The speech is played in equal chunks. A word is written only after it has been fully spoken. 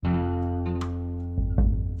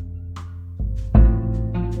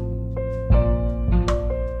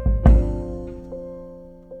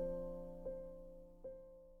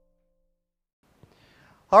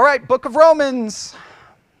All right, Book of Romans.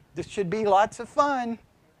 This should be lots of fun.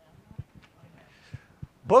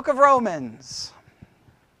 Book of Romans.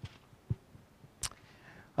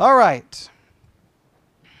 All right.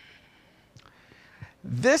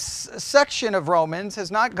 This section of Romans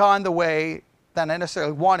has not gone the way that I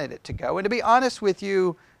necessarily wanted it to go. And to be honest with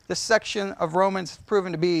you, this section of Romans has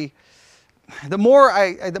proven to be, the more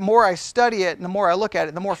I study it and the more I look at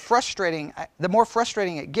it, the more frustrating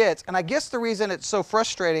it gets. And I guess the reason it's so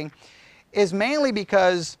frustrating is mainly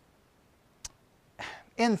because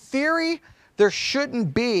in theory, there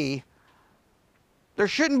shouldn't be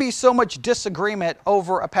so much disagreement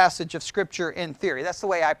over a passage of Scripture in theory. That's the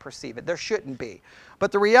way I perceive it. There shouldn't be.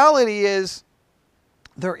 But the reality is,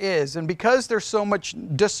 there is. And because there's so much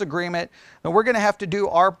disagreement, then we're going to have to do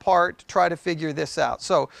our part to try to figure this out.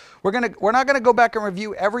 So we're not going to go back and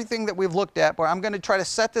review everything that we've looked at, but I'm going to try to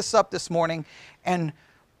set this up this morning. And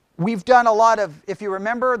we've done a lot of, if you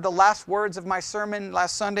remember, the last words of my sermon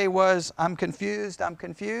last Sunday was, I'm confused,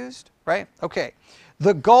 right? Okay.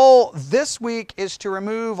 The goal this week is to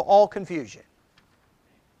remove all confusion.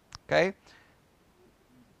 Okay?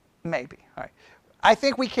 Maybe. All right. I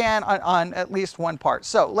think we can on at least one part.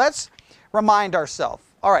 So let's remind ourselves.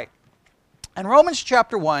 All right. In Romans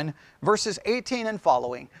chapter 1, verses 18 and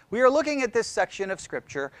following, we are looking at this section of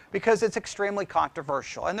Scripture because it's extremely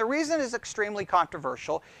controversial. And the reason it's extremely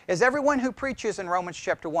controversial is everyone who preaches in Romans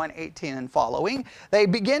chapter 1, 18 and following, they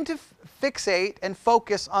begin to fixate and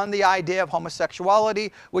focus on the idea of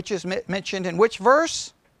homosexuality, which is mentioned in which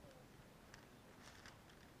verse?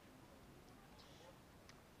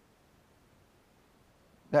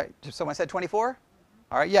 Someone said 24?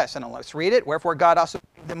 All right, yes, and let's read it. Wherefore God also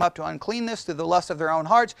gave them up to uncleanness through the lust of their own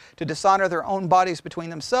hearts, to dishonor their own bodies between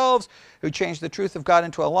themselves, who changed the truth of God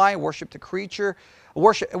into a lie, worship the creature,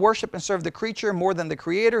 worship and serve the creature more than the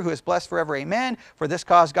Creator, who is blessed forever. Amen. For this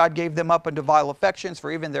cause God gave them up unto vile affections,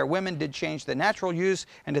 for even their women did change the natural use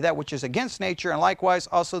into that which is against nature, and likewise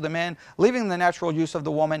also the men, leaving the natural use of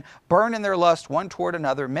the woman, burn in their lust one toward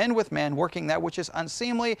another, men with men, working that which is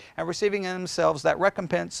unseemly, and receiving in themselves that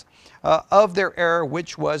recompense of their error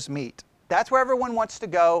which was meet. That's where everyone wants to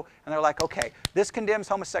go, and they're like, okay, this condemns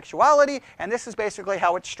homosexuality, and this is basically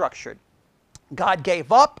how it's structured. God gave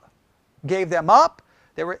them up.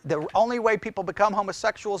 The only way people become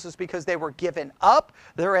homosexuals is because they were given up.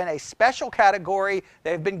 They're in a special category.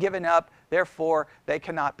 They've been given up. Therefore, they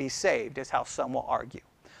cannot be saved, is how some will argue.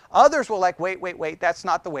 Others will like, wait, that's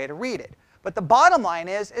not the way to read it. But the bottom line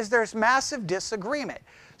is there's massive disagreement.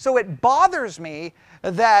 So it bothers me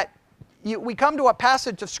that we come to a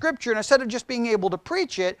passage of Scripture, and instead of just being able to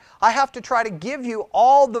preach it, I have to try to give you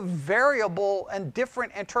all the variable and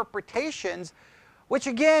different interpretations, which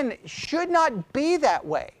again should not be that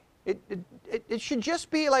way. It should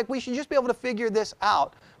just be like we should just be able to figure this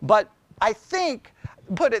out. But I think,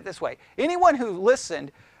 put it this way, anyone who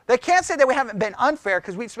listened, they can't say that we haven't been unfair,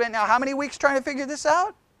 because we've spent now how many weeks trying to figure this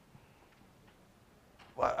out?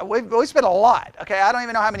 Well, we've spent a lot. Okay, I don't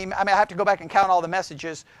even know how many. I mean, I have to go back and count all the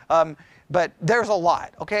messages. But there's a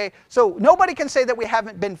lot. Okay, so nobody can say that we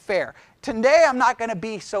haven't been fair. Today I'm not going to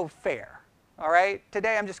be so fair. All right,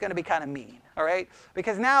 today I'm just going to be kind of mean. All right,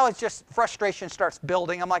 because now it's just frustration starts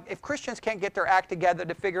building. I'm like, if Christians can't get their act together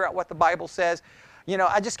to figure out what the Bible says,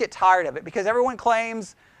 I just get tired of it, because everyone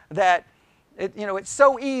claims that it's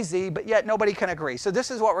so easy, but yet nobody can agree. So this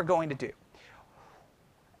is what we're going to do.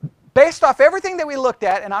 Based off everything that we looked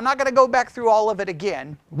at, and I'm not going to go back through all of it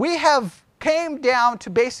again, we have came down to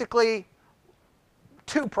basically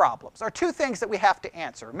two problems, or two things that we have to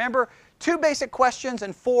answer. Remember, two basic questions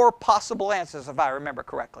and four possible answers, if I remember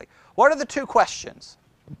correctly. What are the two questions?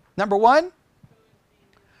 Number one,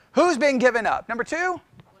 who's being given up? Number two,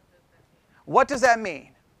 what does that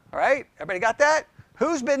mean? All right, everybody got that?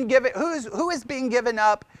 Who is being given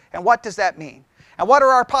up, and what does that mean? And what are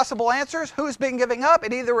our possible answers? Who's being given up?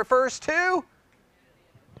 It either refers to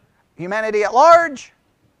humanity at large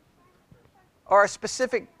or a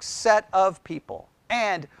specific set of people.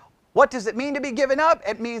 And what does it mean to be given up?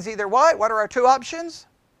 It means either what? What are our two options?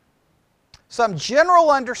 Some general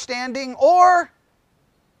understanding, or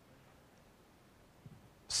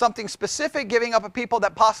something specific, giving up a people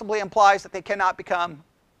that possibly implies that they cannot become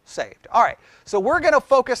saved. All right, so we're going to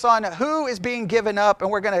focus on who is being given up, and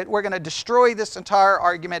we're going to destroy this entire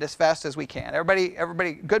argument as fast as we can.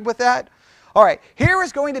 Everybody good with that? All right, here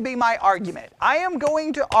is going to be my argument. I am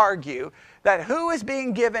going to argue that who is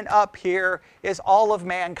being given up here is all of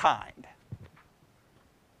mankind.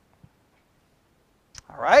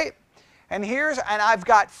 All right, and I've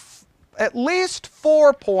got at least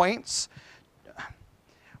 4 points.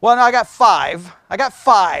 Well, no, I got 5. I got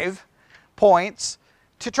 5 points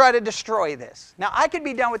to try to destroy this. Now, I could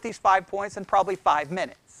be done with these 5 points in probably 5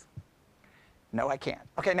 minutes. No, I can't.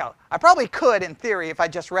 Okay, no. I probably could in theory if I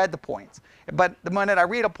just read the points. But the minute I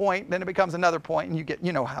read a point, then it becomes another point, and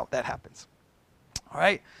you know how that happens. All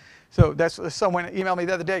right? So that's someone emailed me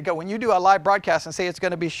the other day, go, when you do a live broadcast and say it's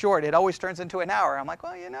going to be short, it always turns into an hour. I'm like,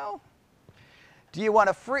 well, do you want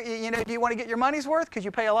to get your money's worth? Because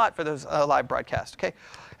you pay a lot for those live broadcasts, okay?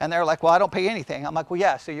 And they're like, well, I don't pay anything. I'm like, well,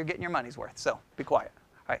 yeah, so you're getting your money's worth, so be quiet.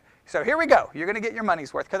 All right, so here we go. You're going to get your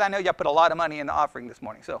money's worth, because I know you put a lot of money in the offering this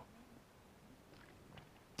morning, so.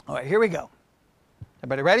 All right, here we go.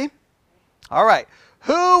 Everybody ready? All right,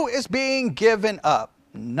 who is being given up?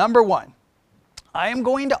 Number one, I am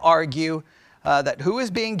going to argue that who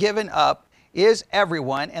is being given up is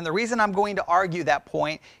everyone. And the reason I'm going to argue that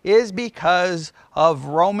point is because of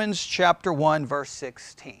Romans chapter 1, verse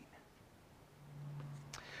 16.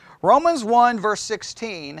 Romans 1, verse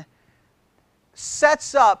 16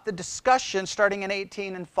 sets up the discussion starting in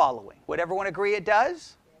 18 and following. Would everyone agree it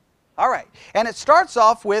does? All right. And it starts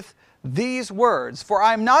off with these words, for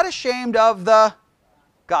I'm not ashamed of the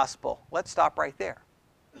gospel. Let's stop right there.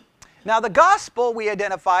 Now, the gospel we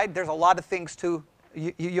identified, there's a lot of things to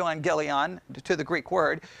euangelion, to the Greek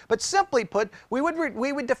word, but simply put, we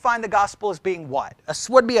would define the gospel as being what?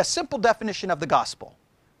 Would be a simple definition of the gospel.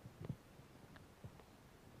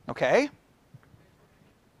 Okay?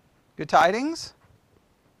 Good tidings?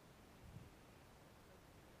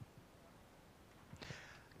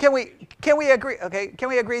 Can we agree? Okay, can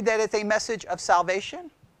we agree that it's a message of salvation?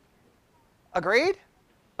 Agreed?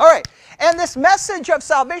 All right, and this message of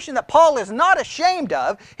salvation that Paul is not ashamed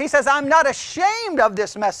of, he says, I'm not ashamed of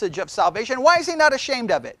this message of salvation. Why is he not ashamed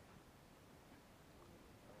of it?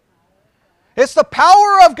 It's the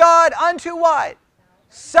power of God unto what?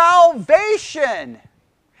 Salvation.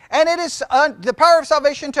 And it is the power of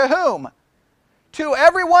salvation to whom? To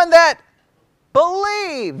everyone that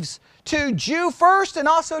believes. To Jew first and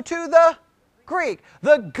also to the Greek.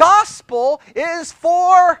 The gospel is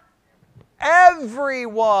for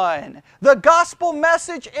everyone. The gospel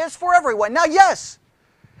message is for everyone. Now, yes,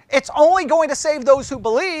 it's only going to save those who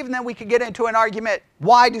believe, and then we could get into an argument,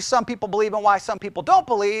 why do some people believe and why some people don't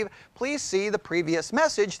believe? Please see the previous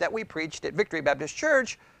message that we preached at Victory Baptist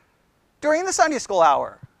Church during the Sunday school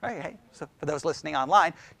hour. Right? So for those listening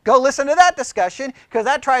online, go listen to that discussion, because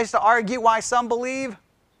that tries to argue why some believe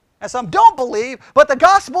and some don't believe, but the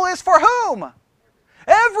gospel is for whom?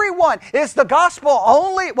 Everyone. Is the gospel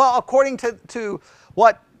only, well, according to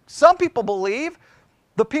what some people believe,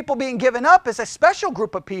 the people being given up is a special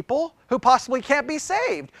group of people who possibly can't be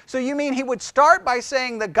saved. So you mean he would start by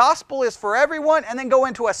saying the gospel is for everyone and then go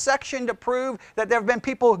into a section to prove that there have been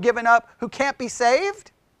people given up who can't be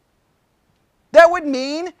saved? That would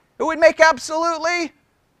mean, it would make absolutely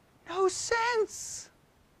no sense.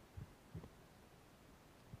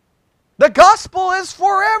 The gospel is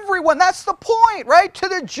for everyone. That's the point, right? To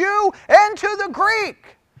the Jew and to the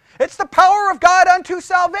Greek. It's the power of God unto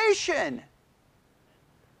salvation.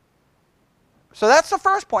 So that's the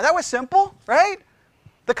first point. That was simple, right?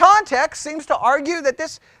 The context seems to argue that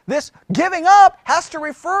this giving up has to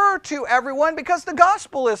refer to everyone because the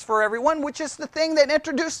gospel is for everyone, which is the thing that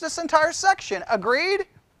introduced this entire section. Agreed?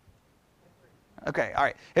 Okay, all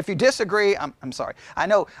right. If you disagree, I'm sorry. I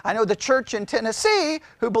know the church in Tennessee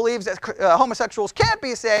who believes that homosexuals can't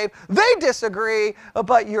be saved, they disagree,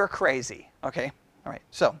 but you're crazy. Okay? All right.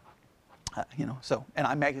 So, and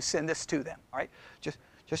I may send this to them. All right?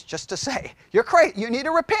 Just to say, you're crazy. You need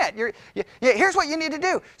to repent. Here's what you need to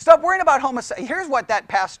do. Stop worrying about homosexuality. Here's what that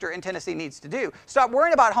pastor in Tennessee needs to do. Stop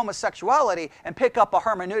worrying about homosexuality and pick up a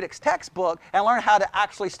hermeneutics textbook and learn how to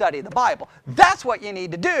actually study the Bible. That's what you need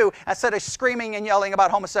to do. Instead of screaming and yelling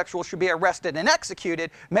about homosexuals should be arrested and executed,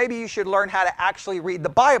 maybe you should learn how to actually read the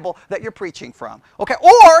Bible that you're preaching from. Okay?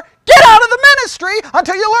 Or get out of the ministry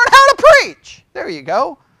until you learn how to preach. There you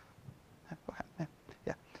go.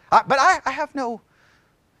 Yeah. But I have no...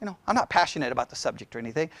 I'm not passionate about the subject or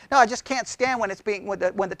anything. No, I just can't stand when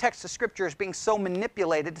the text of Scripture is being so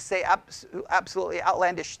manipulated to say absolutely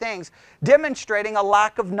outlandish things, demonstrating a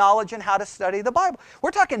lack of knowledge in how to study the Bible. We're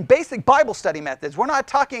talking basic Bible study methods. We're not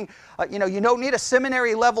talking, you don't need a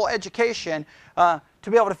seminary level education to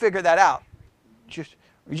be able to figure that out.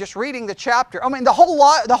 Just reading the chapter. I mean, the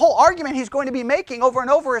whole argument he's going to be making over and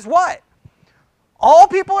over is what? All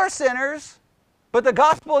people are sinners, but the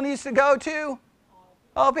gospel needs to go to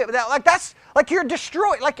all people. That's like you're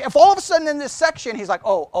destroyed. Like if all of a sudden in this section he's like,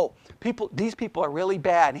 these people are really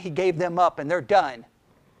bad, and he gave them up, and they're done.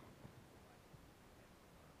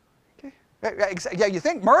 Okay. Yeah, you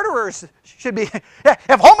think murderers should be, yeah,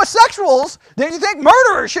 if homosexuals, then you think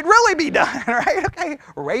murderers should really be done, right? Okay,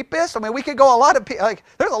 rapists, I mean, we could go a lot of, like,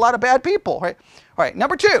 there's a lot of bad people, right? All right,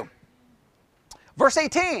 number 2, verse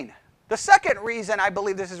 18. The second reason I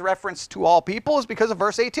believe this is reference to all people is because of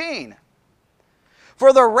verse 18.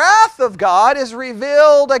 For the wrath of God is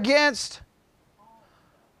revealed against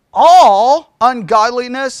all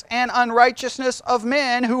ungodliness and unrighteousness of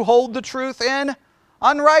men who hold the truth in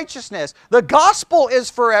unrighteousness. The gospel is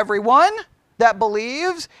for everyone that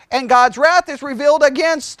believes, and God's wrath is revealed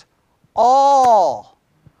against all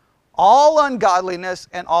ungodliness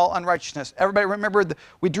and all unrighteousness. Everybody remember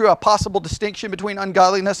we drew a possible distinction between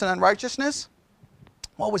ungodliness and unrighteousness?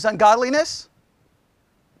 What was ungodliness?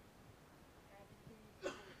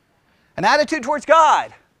 An attitude towards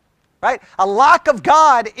God, right? A lack of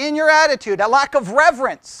God in your attitude, a lack of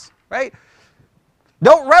reverence, right?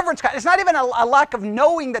 Don't reverence God. It's not even a lack of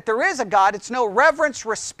knowing that there is a God. It's no reverence,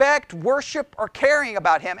 respect, worship, or caring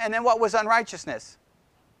about Him. And then what was unrighteousness?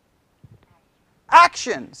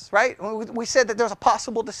 Actions, right? We said that there's a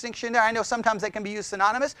possible distinction there. I know sometimes they can be used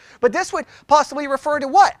synonymous, but this would possibly refer to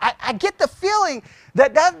what? I get the feeling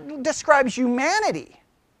that that describes humanity.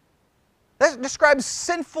 That describes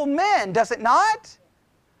sinful men, does it not?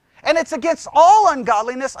 And it's against all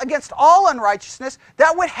ungodliness, against all unrighteousness.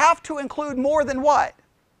 That would have to include more than what?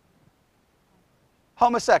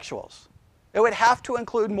 Homosexuals. It would have to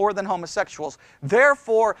include more than homosexuals.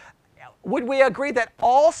 Therefore, would we agree that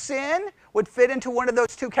all sin would fit into one of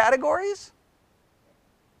those two categories?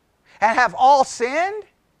 And have all sinned?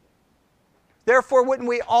 Therefore, wouldn't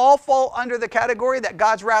we all fall under the category that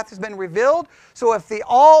God's wrath has been revealed? So if the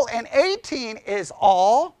all in 18 is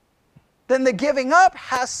all, then the giving up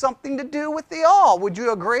has something to do with the all. Would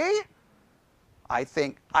you agree? I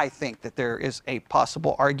think that there is a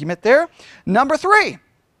possible argument there. Number 3,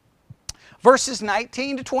 verses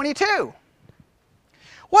 19 to 22.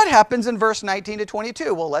 What happens in verse 19 to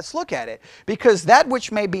 22? Well, let's look at it. Because that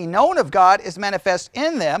which may be known of God is manifest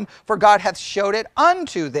in them, for God hath showed it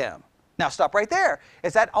unto them. Now stop right there.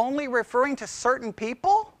 Is that only referring to certain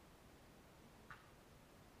people?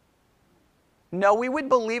 No, we would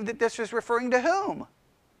believe that this is referring to whom?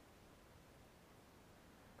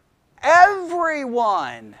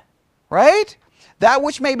 Everyone, right? That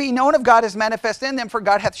which may be known of God is manifest in them, for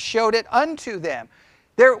God hath showed it unto them.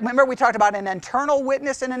 There, remember we talked about an internal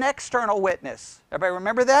witness and an external witness. Everybody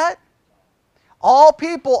remember that? All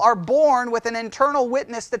people are born with an internal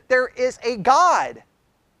witness that there is a God.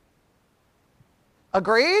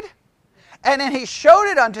 Agreed? And then He showed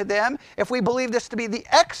it unto them. If we believe this to be the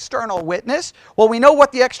external witness, well, we know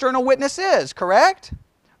what the external witness is, correct?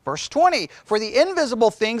 Verse 20, for the invisible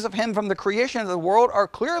things of Him from the creation of the world are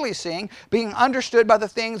clearly seen, being understood by the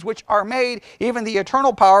things which are made, even the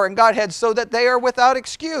eternal power and Godhead, so that they are without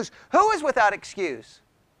excuse. Who is without excuse?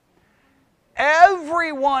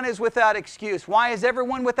 Everyone is without excuse. Why is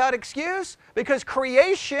everyone without excuse? Because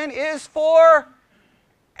creation is for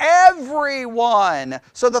everyone.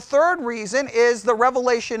 So the third reason is the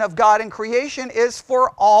revelation of God in creation is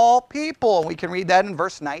for all people. We can read that in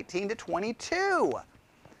verse 19 to 22.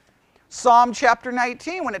 Psalm chapter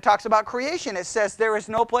 19, when it talks about creation, it says there is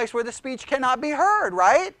no place where the speech cannot be heard,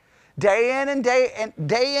 right? Day in and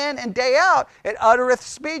day out, it uttereth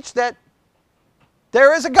speech that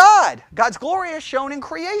there is a God. God's glory is shown in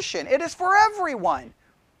creation. It is for everyone.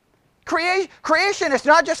 Creation is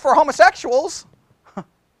not just for homosexuals.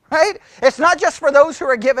 Right? It's not just for those who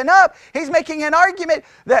are given up. He's making an argument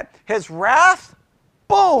that His wrath,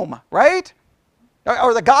 boom, right?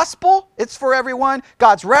 Or the gospel, it's for everyone.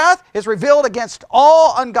 God's wrath is revealed against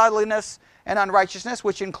all ungodliness and unrighteousness,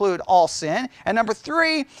 which include all sin. And number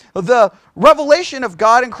 3, the revelation of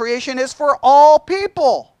God in creation is for all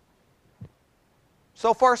people.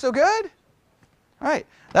 So far, so good? All right,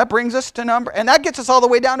 that brings us to and that gets us all the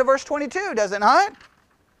way down to verse 22, does it not?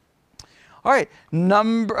 All right,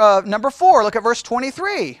 number 4, look at verse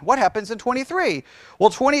 23. What happens in 23? Well,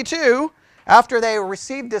 22, after they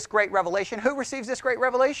received this great revelation, who receives this great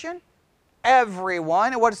revelation?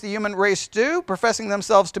 Everyone. And what does the human race do? Professing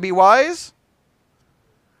themselves to be wise.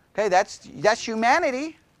 Okay, that's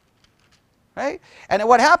humanity. Right? And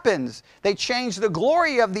what happens? They change the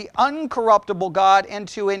glory of the uncorruptible God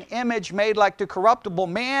into an image made like the corruptible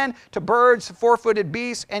man, to birds, four-footed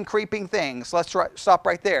beasts, and creeping things. Let's stop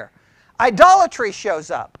right there. Idolatry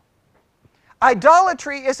shows up.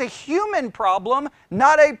 Idolatry is a human problem,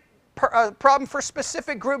 not a problem for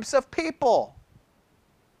specific groups of people.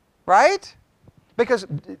 Right? Because,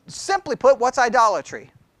 simply put, what's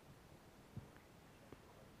idolatry?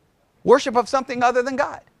 Worship of something other than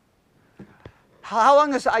God. How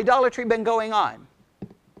long has idolatry been going on?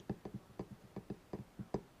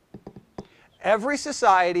 Every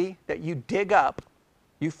society that you dig up,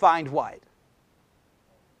 you find what?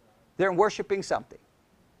 They're worshiping something.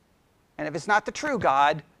 And if it's not the true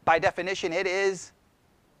God, by definition, it is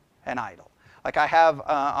an idol. Like I have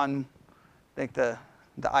on, I think the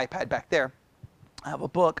iPad back there, I have a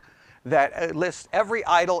book that lists every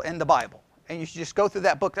idol in the Bible. And you should just go through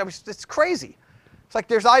that book. It's crazy. It's like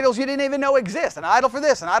there's idols you didn't even know exist. An idol for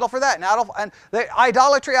this, an idol for that,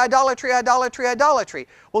 idolatry, idolatry, idolatry, idolatry.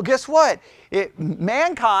 Well, guess what?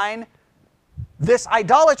 Mankind, this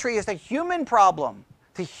idolatry is a human problem.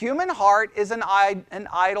 The human heart is an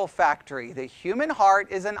idol factory. The human heart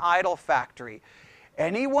is an idol factory.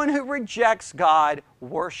 Anyone who rejects God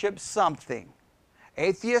worships something.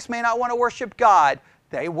 Atheists may not want to worship God.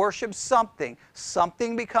 They worship something.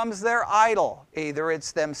 Something becomes their idol. Either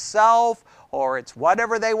it's themselves or it's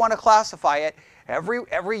whatever they want to classify it.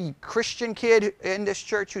 Every Christian kid in this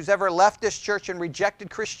church who's ever left this church and rejected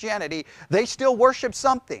Christianity, they still worship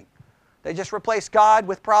something. They just replace God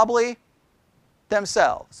with probably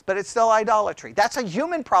themselves. But it's still idolatry. That's a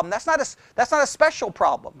human problem. That's not a special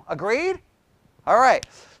problem. Agreed? All right.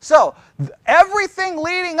 So everything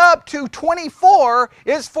leading up to 24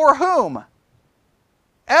 is for whom?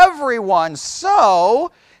 Everyone.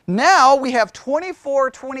 So now we have 24,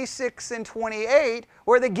 26, and 28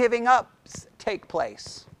 where the giving up take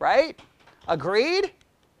place, right? Agreed?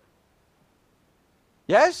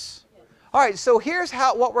 Yes? All right, so here's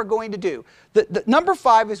what we're going to do. The number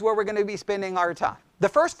 5 is where we're going to be spending our time. The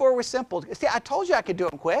first 4 were simple. See, I told you I could do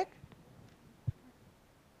them quick.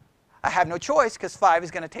 I have no choice because 5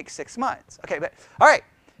 is going to take 6 months. Okay, but all right,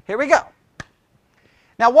 here we go.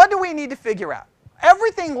 Now, what do we need to figure out?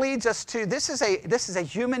 Everything leads us to this is a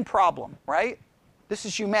human problem, right? This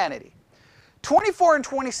is humanity. 24 and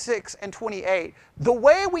 26 and 28, the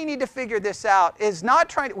way we need to figure this out is not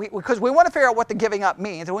trying to, because we want to figure out what the giving up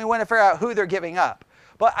means, and we want to figure out who they're giving up.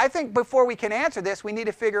 But I think before we can answer this, we need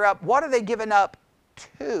to figure out what are they giving up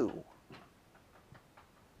to?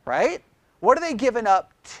 Right? What are they giving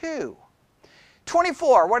up to?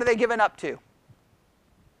 24, what are they giving up to?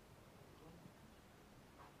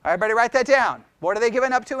 Everybody write that down. What are they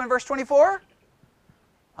giving up to in verse 24?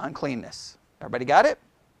 Uncleanness. Everybody got it?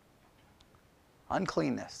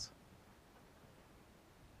 Uncleanness.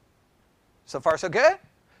 So far, so good?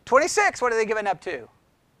 26, what are they giving up to?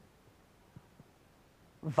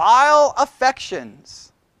 Vile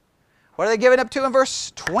affections. What are they giving up to in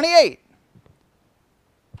verse 28?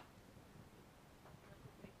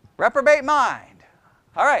 Reprobate mind.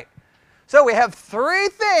 All right. So we have 3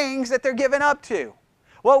 things that they're giving up to.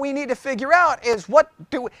 What we need to figure out is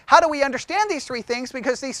how do we understand these 3 things,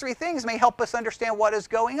 because these 3 things may help us understand what is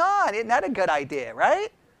going on. Isn't that a good idea, right?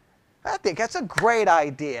 I think that's a great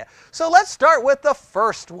idea. So let's start with the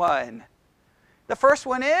first one. The first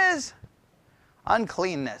one is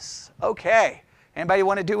uncleanness. Okay. Anybody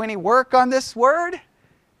want to do any work on this word?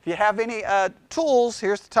 If you have any tools,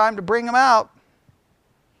 here's the time to bring them out.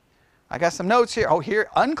 I got some notes here. Oh,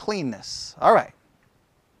 here, uncleanness. All right.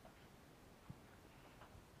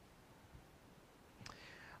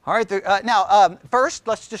 All right. Now, first,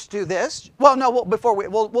 let's just do this. Well, no.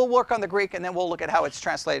 We'll work on the Greek, and then we'll look at how it's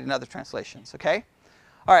translated in other translations. Okay.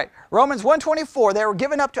 All right. Romans 1:24. They were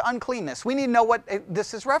given up to uncleanness. We need to know what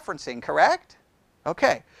this is referencing. Correct?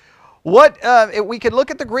 Okay. We could look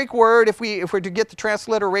at the Greek word if we're to get the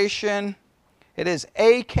transliteration. It is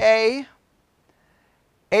A-K,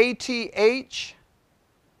 A-T-H,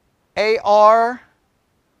 A-R,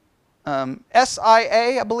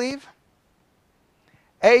 S-I-A, I believe.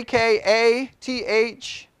 A-K-A-T-H-A-R-S-I-A.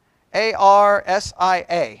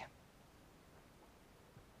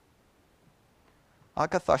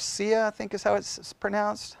 Akatharsia, I think is how it's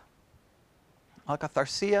pronounced.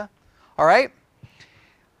 Akatharsia. All right.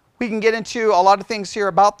 We can get into a lot of things here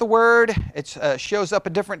about the word. It shows up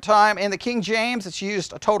a different time. In the King James, it's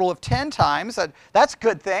used a total of 10 times. That's a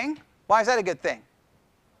good thing. Why is that a good thing?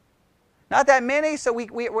 Not that many, so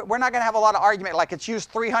we're not going to have a lot of argument like it's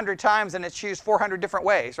used 300 times and it's used 400 different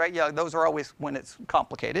ways, right? Yeah, those are always when it's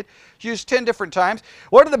complicated. It's used 10 different times.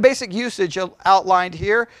 What are the basic usage outlined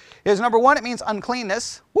here? Is number 1, it means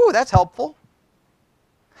uncleanness. Woo, that's helpful.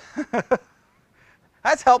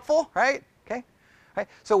 That's helpful, right? Okay. Right.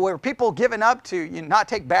 So were people given up to not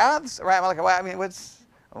take baths? Right? Well, I mean,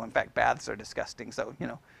 in fact, baths are disgusting, so,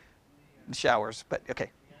 showers, but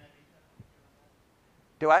okay.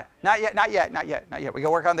 Do I? Not yet. We got to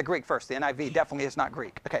work on the Greek first. The NIV definitely is not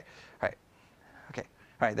Greek. Okay. All right. Okay.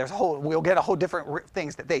 All right. We'll get a whole different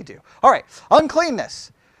things that they do. All right.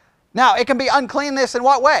 Uncleanness. Now, it can be uncleanness in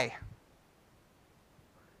what way?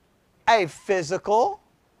 a physical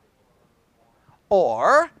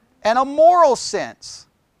or an immoral sense.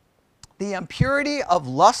 The impurity of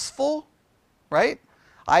lustful, right?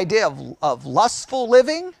 Idea of lustful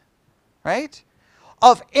living, right?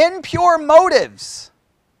 Of impure motives.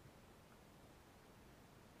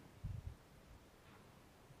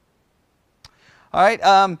 All right,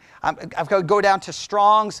 I've got to go down to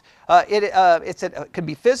Strong's. It could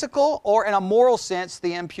be physical or in a moral sense,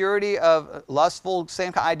 the impurity of lustful,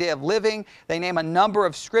 same idea of living. They name a number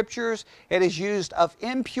of scriptures. It is used of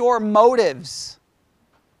impure motives.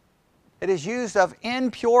 It is used of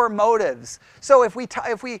impure motives. So if we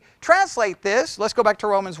translate this, let's go back to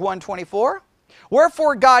Romans 1:24.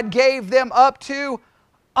 Wherefore God gave them up to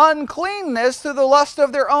uncleanness through the lust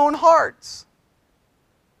of their own hearts.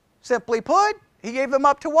 Simply put, He gave them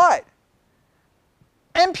up to what?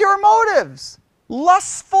 Impure motives,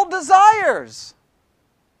 lustful desires.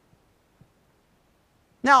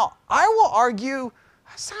 Now, I will argue,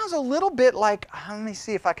 it sounds a little bit like, let me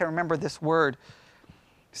see if I can remember this word.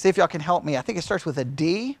 See if y'all can help me. I think it starts with a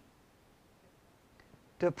D.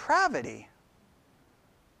 Depravity.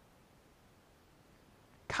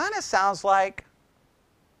 Kind of sounds like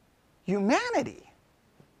humanity.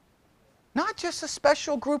 Not just a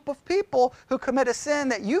special group of people who commit a sin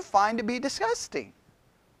that you find to be disgusting.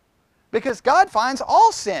 Because God finds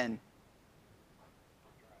all sin.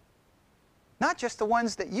 Not just the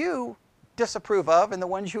ones that you disapprove of and the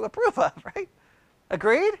ones you approve of, right?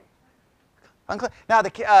 Agreed? Now, the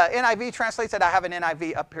NIV translates it. I have an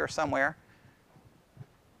NIV up here somewhere.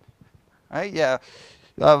 Right? Yeah.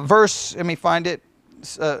 Verse, let me find it.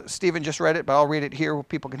 Stephen just read it, but I'll read it here.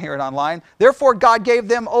 People can hear it online. Therefore, God gave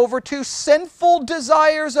them over to sinful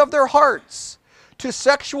desires of their hearts, to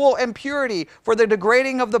sexual impurity, for the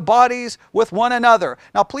degrading of the bodies with one another.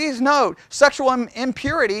 Now, please note, sexual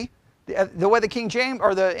impurity, the way the King James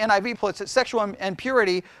or the NIV puts it, sexual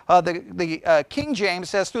impurity, the King James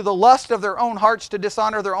says, through the lust of their own hearts to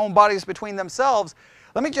dishonor their own bodies between themselves.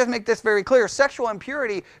 Let me just make this very clear. Sexual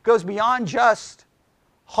impurity goes beyond just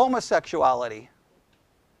homosexuality.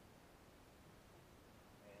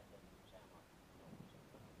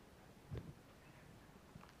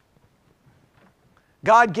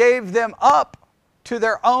 God gave them up to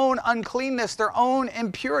their own uncleanness, their own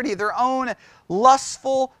impurity, their own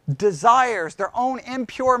lustful desires, their own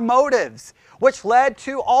impure motives, which led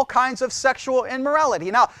to all kinds of sexual immorality.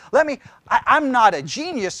 Now, I'm not a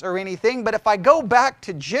genius or anything, but if I go back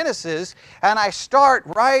to Genesis and I start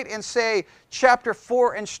right in, say, chapter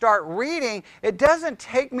 4 and start reading, it doesn't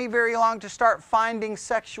take me very long to start finding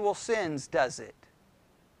sexual sins, does it?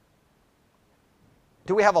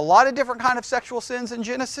 Do we have a lot of different kinds of sexual sins in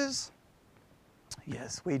Genesis?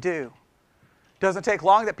 Yes, we do. Doesn't take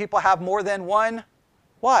long that people have more than one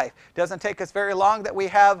wife. Doesn't take us very long that we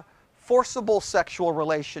have forcible sexual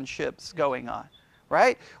relationships going on,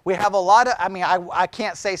 right? We have a lot of, I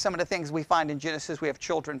can't say some of the things we find in Genesis. We have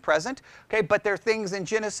children present, okay? But there are things in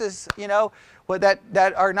Genesis,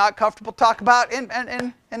 that are not comfortable to talk about in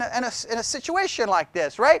a situation like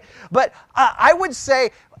this, right? But I would say,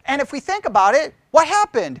 and if we think about it, what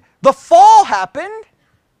happened? The fall happened.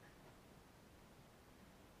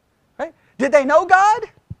 Right? Did they know God?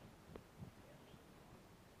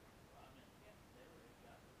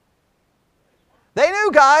 They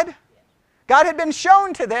knew God. God had been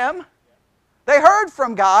shown to them. They heard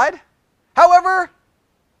from God. However,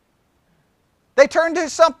 they turned to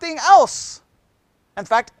something else. In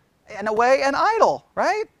fact, in a way, an idol,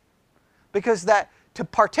 right? Because to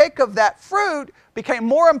partake of that fruit became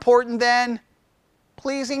more important than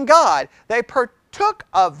pleasing God. They partook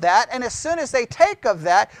of that, and as soon as they take of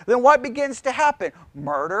that, then what begins to happen?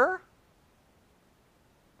 Murder.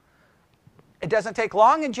 It doesn't take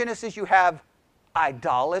long in Genesis. You have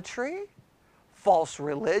idolatry, false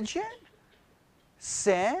religion,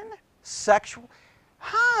 sin, sexual.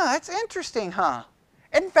 That's interesting, huh?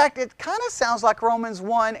 In fact, it kind of sounds like Romans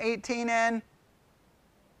 1:18 and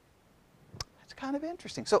it's kind of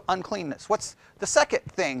interesting. So uncleanness. What's the second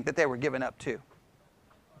thing that they were given up to?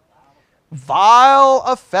 Vile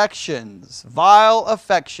affections. Vile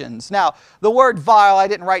affections. Now, the word vile, I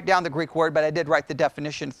didn't write down the Greek word, but I did write the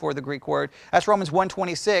definition for the Greek word. That's Romans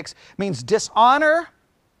 1:26. Means dishonor,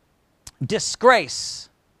 disgrace.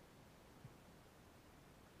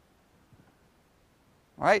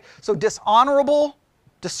 All right? So dishonorable,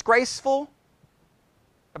 disgraceful.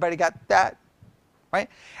 Everybody got that? Right?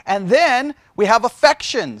 And then we have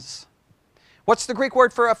affections. What's the Greek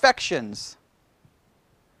word for affections?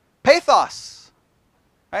 Pathos,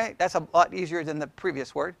 right? That's a lot easier than the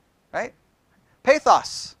previous word, right?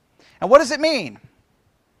 Pathos. And what does it mean?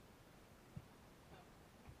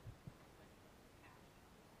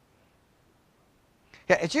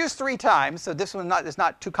 Yeah, it's used 3 times, so this one is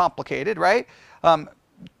not too complicated, right?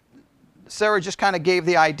 Sarah just kind of gave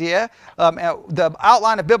the idea. The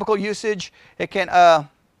outline of biblical usage, it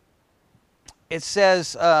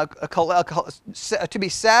says to be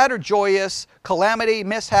sad or joyous, calamity,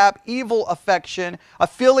 mishap, evil affection, a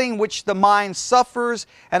feeling which the mind suffers,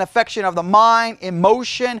 an affection of the mind,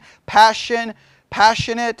 emotion, passion,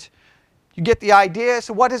 passionate. You get the idea?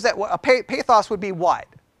 So what is that? A pathos would be what?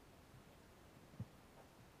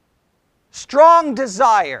 Strong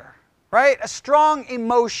desire, right? A strong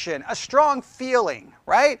emotion, a strong feeling,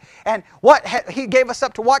 right? And what he gave us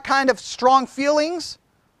up to what kind of strong feelings?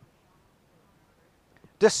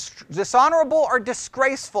 Dishonorable or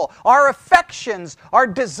disgraceful. Our affections, our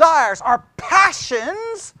desires, our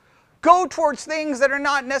passions go towards things that are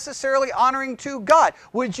not necessarily honoring to God.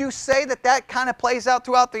 Would you say that that kind of plays out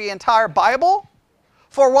throughout the entire Bible?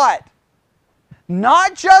 For what?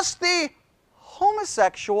 Not just the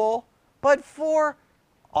homosexual, but for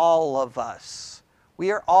all of us.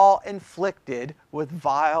 We are all inflicted with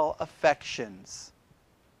vile affections.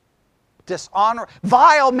 Dishonor,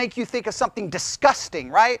 vile make you think of something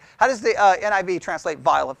disgusting, right? How does the NIV translate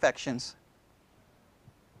vile affections?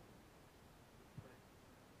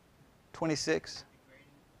 26.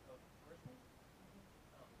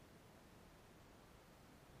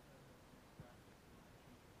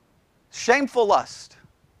 Shameful lust.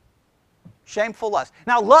 Shameful lust.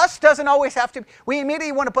 Now, lust doesn't always have to... We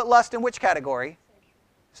immediately want to put lust in which category?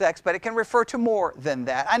 Sex, but it can refer to more than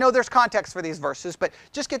that. I know there's context for these verses, but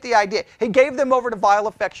just get the idea. He gave them over to vile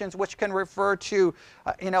affections, which can refer to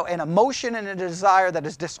an emotion and a desire that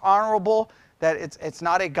is dishonorable, that it's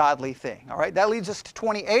not a godly thing. All right, that leads us to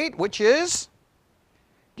 28, which is,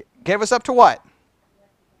 gave us up to what?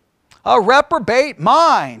 A reprobate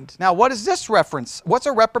mind. Now, what is this reference? What's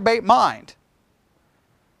a reprobate mind?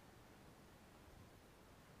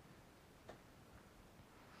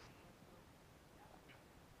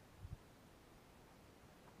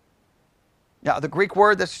 Yeah, the Greek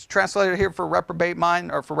word that's translated here for reprobate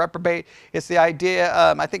mind, or for reprobate, it's the idea,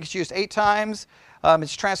 I think it's used 8 times.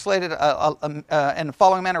 It's translated in the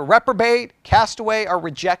following manner: reprobate, castaway, or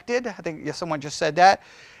rejected. I think someone just said that.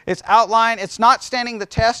 It's outlined, it's not standing the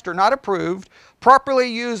test or not approved,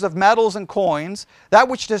 properly used of metals and coins, that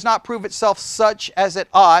which does not prove itself such as it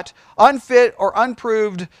ought, unfit or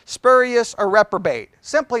unproved, spurious or reprobate.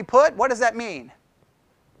 Simply put, what does that mean?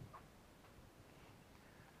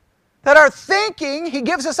 That our thinking, he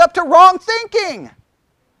gives us up to wrong thinking.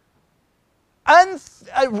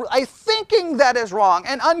 A thinking that is wrong,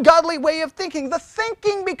 an ungodly way of thinking. The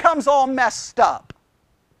thinking becomes all messed up.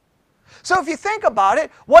 So if you think about it,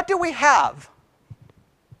 what do we have?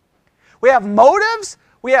 We have motives,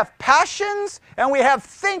 we have passions, and we have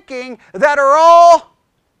thinking that are all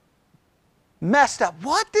messed up.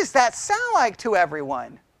 What does that sound like to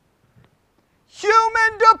everyone?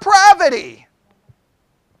 Human depravity.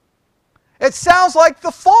 It sounds like the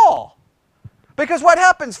fall. Because what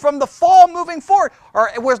happens from the fall moving forward?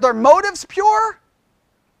 Was their motives pure?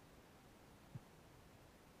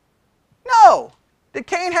 No. Did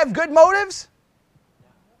Cain have good motives?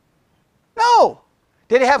 No.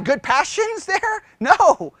 Did he have good passions there?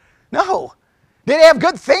 No. No. Did he have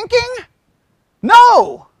good thinking?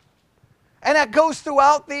 No. And that goes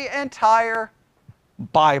throughout the entire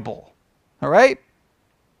Bible. All right?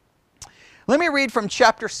 Let me read from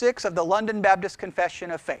chapter 6 of the London Baptist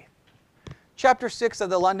Confession of Faith. Chapter 6 of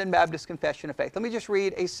the London Baptist Confession of Faith. Let me just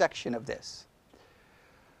read a section of this.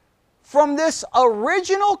 From this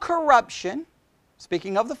original corruption,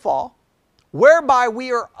 speaking of the fall, whereby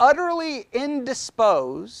we are utterly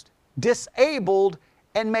indisposed, disabled,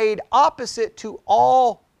 and made opposite to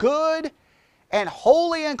all good, and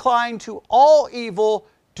wholly inclined to all evil,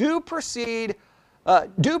 do proceed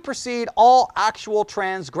all actual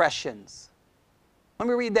transgressions. Let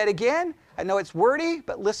me read that again. I know it's wordy,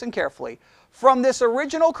 but listen carefully. From this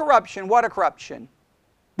original corruption, what a corruption?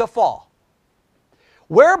 The fall.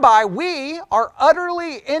 Whereby we are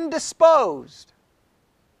utterly indisposed.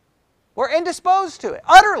 We're indisposed to it.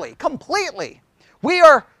 Utterly, completely. We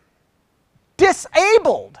are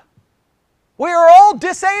disabled. We are all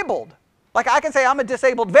disabled. Like I can say I'm a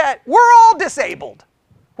disabled vet. We're all disabled.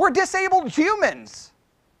 We're disabled humans.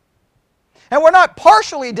 And we're not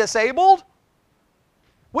partially disabled.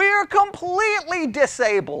 We are completely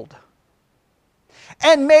disabled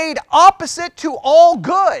and made opposite to all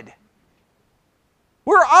good.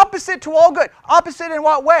 We're opposite to all good. Opposite in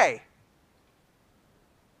what way?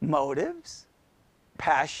 Motives,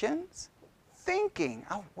 passions, thinking.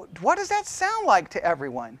 Oh, what does that sound like to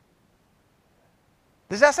everyone?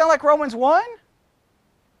 Does that sound like Romans 1?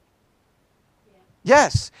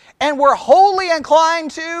 Yes. And we're wholly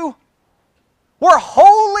inclined to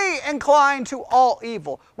all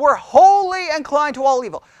evil. We're wholly inclined to all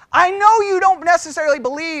evil. I know you don't necessarily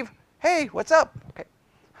believe, hey, what's up? Okay.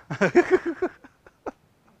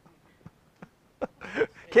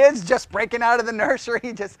 Kids just breaking out of the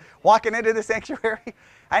nursery, just walking into the sanctuary.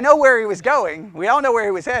 I know where he was going. We all know where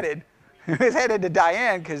he was headed. He was headed to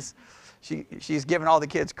Diane because she's giving all the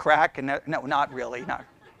kids crack. And no, not really. Not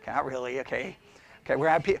really. Okay. Okay, we're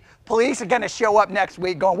gonna have police are going to show up next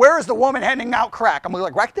week going, where is the woman handing out crack? I'm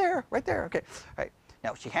like, right there. Okay. All right.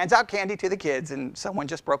 No, she hands out candy to the kids, and someone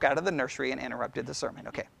just broke out of the nursery and interrupted the sermon.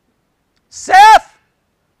 Okay. Seth!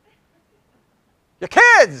 Your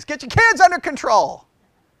kids! Get your kids under control.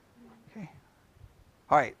 Okay.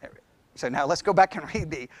 All right. So now let's go back and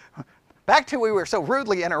read back to we were so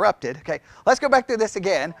rudely interrupted. Okay. Let's go back to this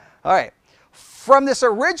again. All right. From this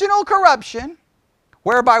original corruption,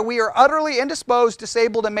 whereby we are utterly indisposed,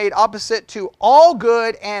 disabled, and made opposite to all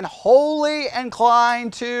good and wholly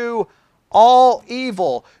inclined to all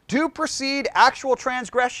evil, do proceed actual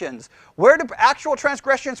transgressions. Where do actual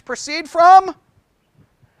transgressions proceed from?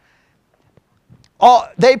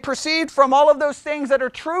 They proceed from all of those things that are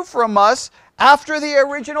true from us after the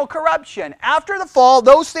original corruption. After the fall,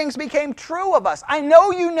 those things became true of us. I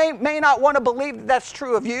know you may not want to believe that that's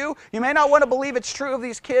true of you. You may not want to believe it's true of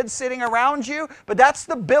these kids sitting around you, but that's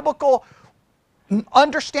the biblical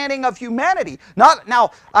understanding of humanity.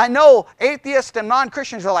 Now, I know atheists and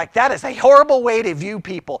non-Christians are like, that is a horrible way to view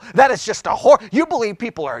people. That is just you believe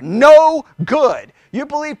people are no good. You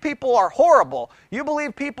believe people are horrible. You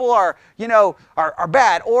believe people are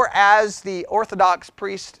bad. Or as the Orthodox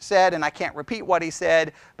priest said, and I can't repeat what he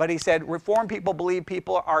said, but he said, Reformed people believe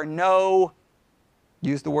people are no,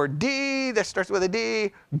 use the word D, that starts with a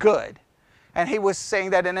D, good. And he was saying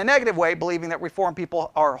that in a negative way, believing that Reformed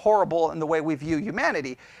people are horrible in the way we view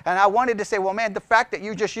humanity. And I wanted to say, well, man, the fact that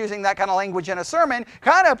you're just using that kind of language in a sermon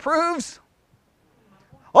kind of proves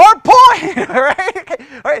our point, right?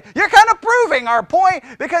 All right? You're kind of proving our point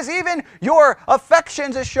because even your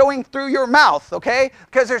affections is showing through your mouth, okay?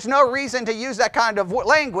 Because there's no reason to use that kind of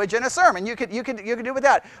language in a sermon. You could do with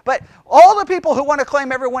that. But all the people who want to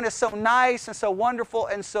claim everyone is so nice and so wonderful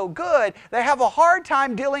and so good, they have a hard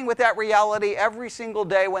time dealing with that reality every single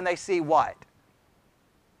day when they see what?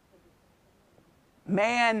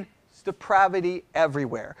 Man's depravity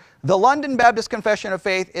everywhere. The London Baptist Confession of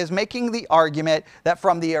Faith is making the argument that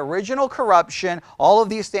from the original corruption, all of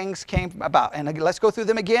these things came about. And let's go through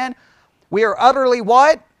them again. We are utterly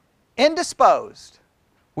what? Indisposed.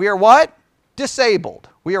 We are what? Disabled.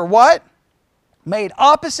 We are what? Made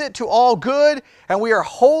opposite to all good, and we are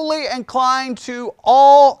wholly inclined to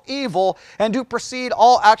all evil, and do proceed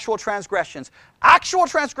all actual transgressions. Actual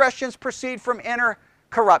transgressions proceed from inner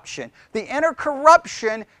corruption. The inner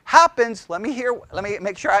corruption happens, let me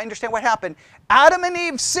make sure I understand what happened. Adam and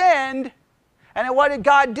Eve sinned, and then what did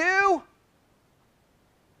God do?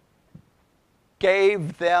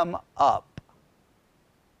 Gave them up.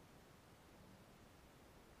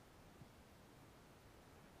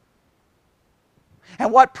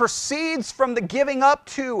 And what proceeds from the giving up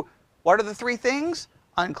to, what are the three things?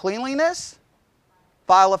 Uncleanliness,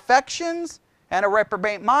 vile affections, and a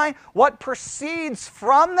reprobate mind. What proceeds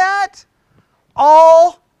from that?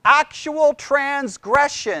 All actual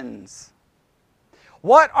transgressions.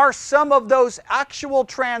 What are some of those actual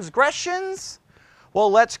transgressions? Well,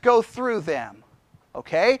 let's go through them.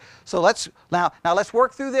 Okay? So let's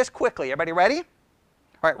work through this quickly. Everybody ready?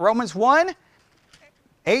 All right, Romans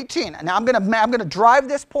 1:18. Now I'm going to drive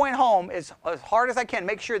this point home as hard as I can.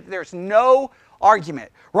 Make sure that there's no argument.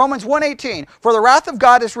 Romans 1:18. For the wrath of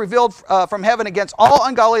God is revealed from heaven against all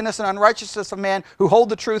ungodliness and unrighteousness of men who hold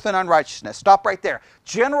the truth in unrighteousness. Stop right there.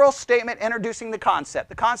 General statement introducing the concept.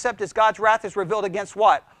 The concept is God's wrath is revealed against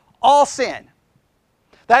what? All sin.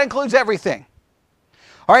 That includes everything.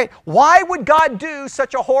 All right, why would God do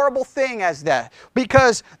such a horrible thing as that?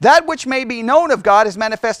 Because that which may be known of God is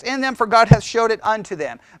manifest in them, for God hath showed it unto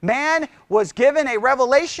them. Man was given a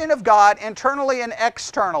revelation of God internally and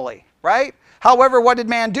externally, right? However, what did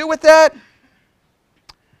man do with that?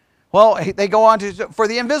 Well, they go on to, for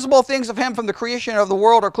the invisible things of him from the creation of the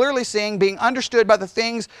world are clearly seen, being understood by the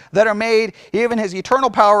things that are made, even his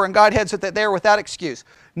eternal power and Godhead, so that they are without excuse.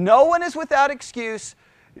 No one is without excuse.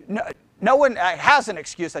 No one has an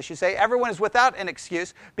excuse, I should say. Everyone is without an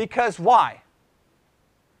excuse. Because why?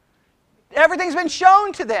 Everything's been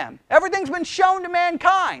shown to them. Everything's been shown to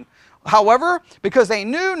mankind. However, because they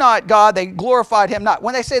knew not God, they glorified him not.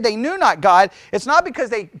 When they say they knew not God, it's not because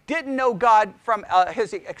they didn't know God from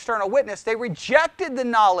his external witness. They rejected the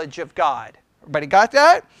knowledge of God. Everybody got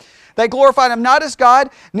that? They glorified him not as God,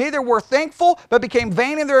 neither were thankful, but became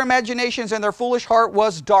vain in their imaginations, and their foolish heart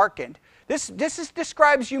was darkened. This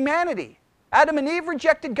describes humanity. Adam and Eve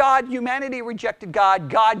rejected God. Humanity rejected God.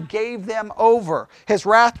 God gave them over. His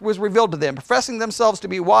wrath was revealed to them. Professing themselves to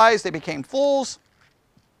be wise, they became fools.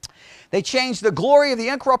 They changed the glory of the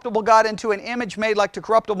incorruptible God into an image made like to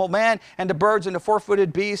corruptible man, and to birds, and to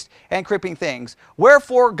four-footed beasts, and creeping things.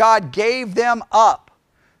 Wherefore God gave them up.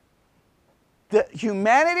 The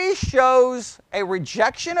humanity shows a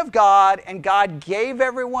rejection of God, and God gave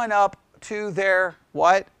everyone up to their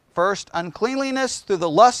what? First, uncleanliness through the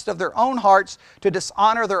lust of their own hearts, to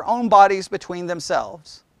dishonor their own bodies between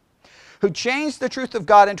themselves. Who changed the truth of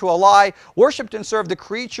God into a lie, worshipped and served the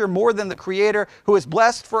creature more than the Creator, who is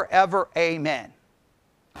blessed forever. Amen.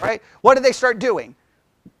 Right? What did they start doing?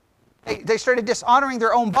 They started dishonoring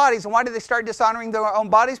their own bodies. And why did they start dishonoring their own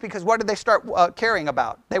bodies? Because what did they start caring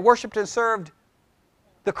about? They worshipped and served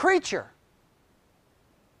the creature.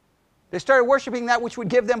 They started worshiping that which would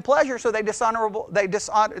give them pleasure, so they dishonor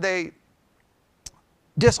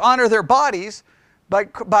their bodies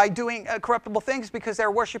by doing corruptible things, because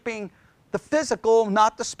they're worshiping the physical,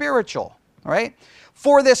 not the spiritual. Right?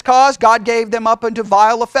 For this cause, God gave them up unto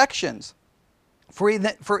vile affections.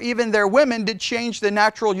 For even their women did change the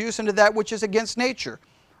natural use into that which is against nature.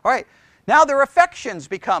 All right. Now their affections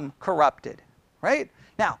become corrupted. Right?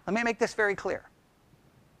 Now, let me make this very clear.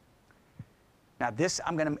 Now this,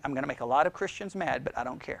 I'm going to make a lot of Christians mad, but I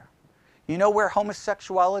don't care. You know where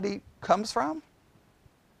homosexuality comes from?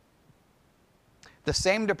 The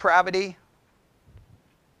same depravity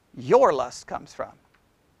your lust comes from.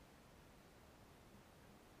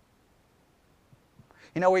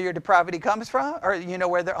 You know where your depravity comes from? Or you know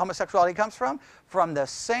where the homosexuality comes from? From the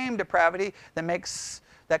same depravity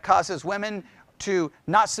that causes women to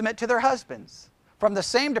not submit to their husbands. From the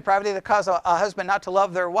same depravity that causes a husband not to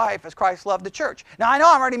love their wife as Christ loved the church. Now I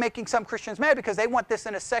know I'm already making some Christians mad because they want this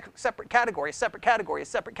in a separate category, a separate category, a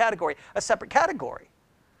separate category, a separate category.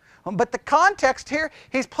 But the context here,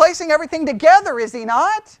 he's placing everything together, is he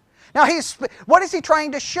not? Now what is he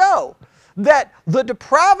trying to show? That the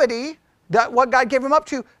depravity, that what God gave him up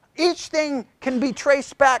to, each thing can be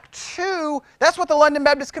traced back to, that's what the London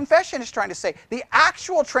Baptist Confession is trying to say. The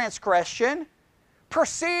actual transgression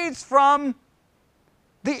proceeds from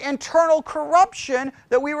the internal corruption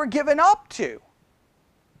that we were given up to.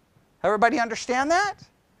 Everybody understand that?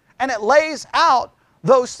 And it lays out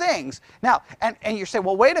those things. Now, and you say,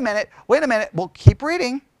 well, wait a minute, we'll keep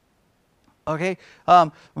reading. Okay,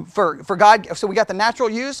 for God, so we got the natural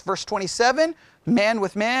use, verse 27, men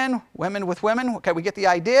with men, women with women. Okay, we get the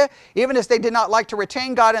idea. Even as they did not like to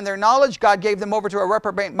retain God in their knowledge, God gave them over to a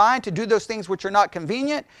reprobate mind to do those things which are not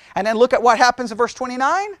convenient. And then look at what happens in verse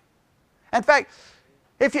 29. In fact,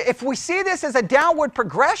 if we see this as a downward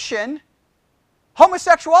progression,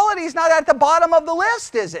 homosexuality is not at the bottom of the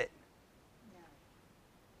list, is it?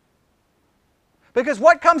 Because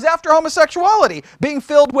what comes after homosexuality? Being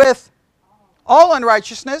filled with all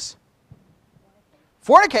unrighteousness,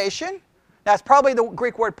 fornication. That's probably the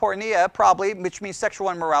Greek word porneia, probably, which means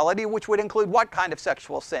sexual immorality, which would include what kind of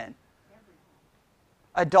sexual sin?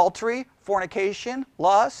 Adultery, fornication,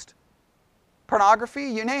 lust, pornography,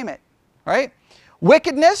 you name it. Right?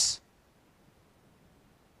 Wickedness.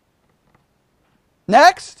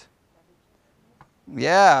 Next.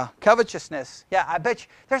 Yeah, covetousness. Yeah, I bet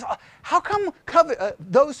you. How come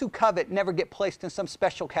those who covet never get placed in some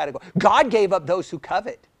special category? God gave up those who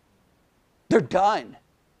covet. They're done.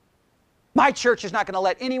 My church is not going to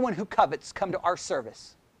let anyone who covets come to our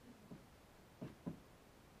service.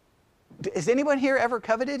 Has anyone here ever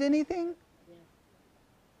coveted anything?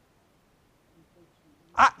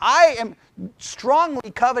 I am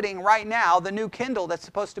strongly coveting right now the new Kindle that's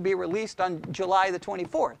supposed to be released on July the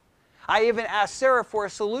 24th. I even asked Sarah for a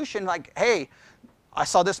solution like, hey, I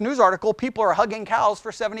saw this news article, people are hugging cows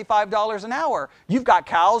for $75 an hour. You've got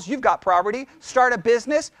cows, you've got property, start a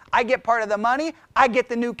business, I get part of the money, I get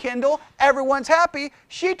the new Kindle, everyone's happy.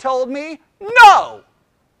 She told me, no!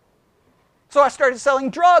 So I started selling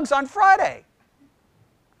drugs on Friday.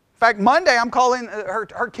 In fact, Monday I'm calling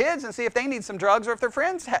her kids and see if they need some drugs or if their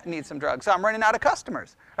friends need some drugs. So I'm running out of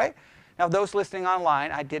customers, right? Now, those listening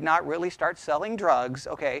online, I did not really start selling drugs,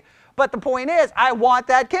 okay? But the point is, I want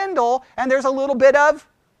that Kindle, and there's a little bit of,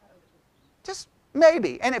 just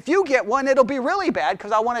maybe. And if you get one, it'll be really bad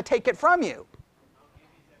because I want to take it from you.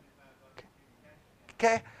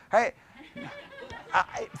 Okay? All right?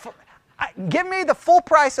 Give me the full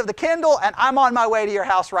price of the Kindle, and I'm on my way to your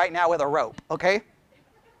house right now with a rope, okay?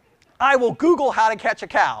 I will Google how to catch a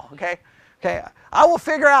cow, okay? Okay? I will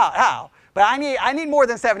figure out how. But I need more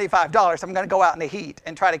than $75. I'm going to go out in the heat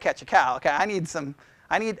and try to catch a cow. Okay, I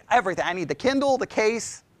need everything. I need the Kindle, the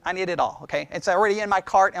case. I need it all. Okay, it's already in my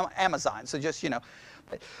cart on Amazon. So just,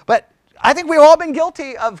 but I think we've all been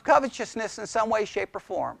guilty of covetousness in some way, shape, or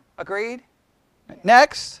form. Agreed?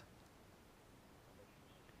 Next.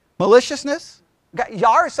 Maliciousness. Y'all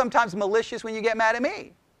are sometimes malicious when you get mad at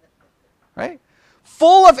me. Right?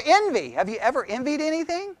 Full of envy. Have you ever envied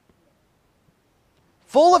anything?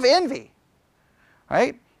 Full of envy.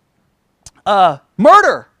 Right?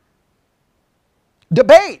 Murder.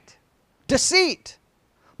 Debate. Deceit.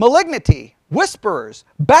 Malignity. Whisperers.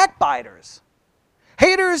 Backbiters.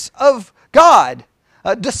 Haters of God.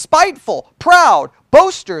 Despiteful. Proud.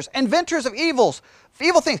 Boasters. Inventors of evil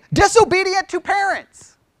things. Disobedient to parents.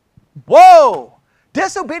 Whoa!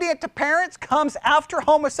 Disobedient to parents comes after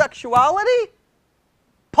homosexuality?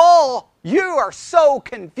 Paul, you are so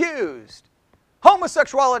confused.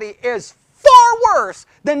 Homosexuality is far worse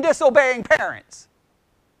than disobeying parents.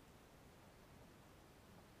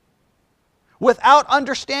 Without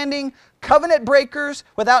understanding, covenant breakers,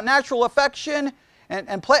 without natural affection, and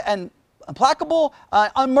implacable,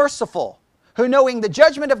 unmerciful, who knowing the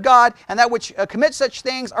judgment of God and that which commit such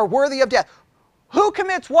things are worthy of death. Who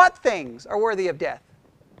commits what things are worthy of death?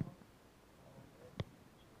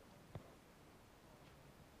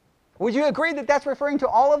 Would you agree that that's referring to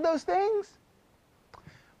all of those things?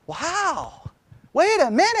 Wow. Wait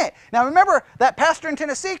a minute. Now remember that pastor in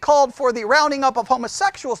Tennessee called for the rounding up of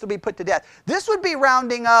homosexuals to be put to death. This would be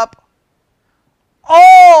rounding up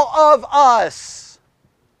all of us.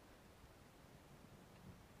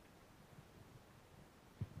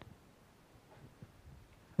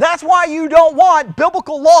 That's why you don't want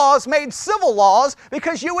biblical laws made civil laws,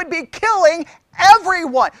 because you would be killing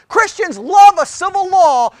everyone. Christians love a civil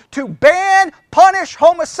law to ban, punish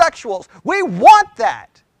homosexuals. We want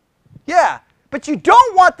that. Yeah, but you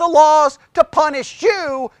don't want the laws to punish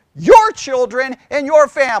you, your children, and your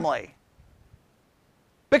family.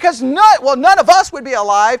 Because none of us would be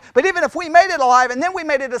alive, but even if we made it alive and then we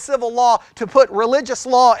made it a civil law to put religious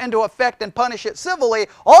law into effect and punish it civilly,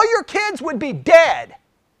 all your kids would be dead.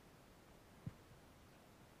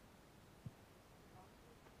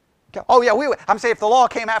 Oh yeah, I'm saying if the law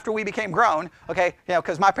came after we became grown, okay,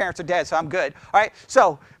 because my parents are dead, so I'm good. All right,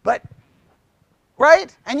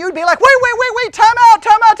 right? And you'd be like, wait, time out,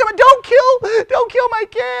 don't kill my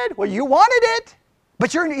kid. Well, you wanted it,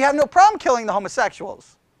 but you have no problem killing the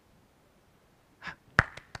homosexuals.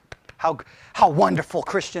 How wonderful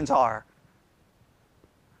Christians are.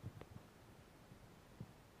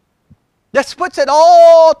 This puts it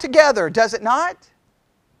all together, does it not?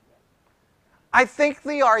 I think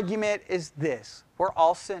the argument is this. We're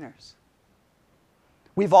all sinners.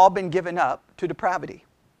 We've all been given up to depravity.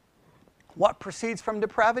 What proceeds from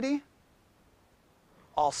depravity?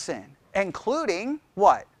 All sin. Including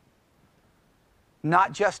what?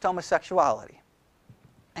 Not just homosexuality.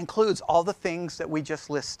 Includes all the things that we just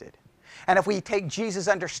listed. And if we take Jesus'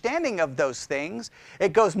 understanding of those things,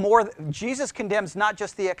 it goes more. Jesus condemns not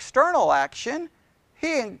just the external action,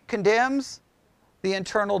 he condemns the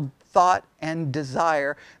internal thought and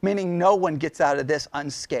desire, meaning no one gets out of this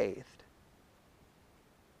unscathed.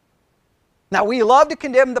 Now, we love to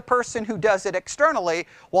condemn the person who does it externally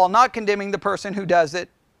while not condemning the person who does it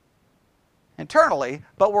internally,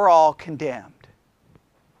 but we're all condemned.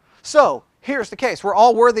 So, here's the case. We're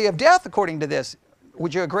all worthy of death according to this.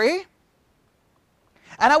 Would you agree?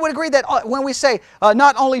 And I would agree that when we say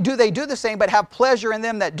not only do they do the same, but have pleasure in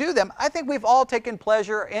them that do them, I think we've all taken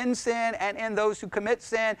pleasure in sin and in those who commit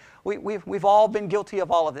sin. We've all been guilty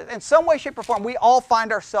of all of this. In some way, shape, or form, we all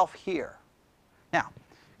find ourselves here. Now,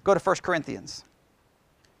 go to 1 Corinthians.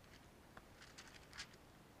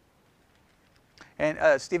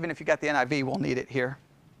 And Stephen, if you got the NIV, we'll need it here.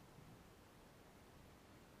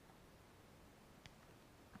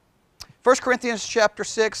 1 Corinthians chapter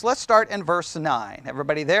 6, let's start in verse 9.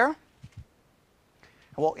 Everybody there? And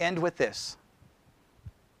we'll end with this.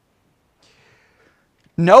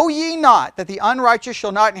 Know ye not that the unrighteous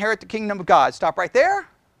shall not inherit the kingdom of God? Stop right there.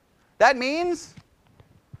 That means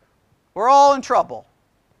we're all in trouble.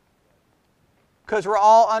 Because we're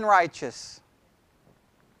all unrighteous.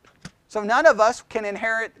 So none of us can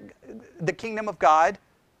inherit the kingdom of God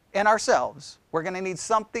in ourselves. We're going to need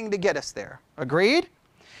something to get us there. Agreed?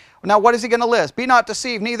 Now, what is he going to list? Be not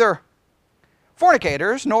deceived, neither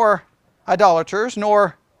fornicators, nor idolaters,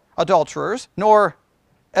 nor adulterers, nor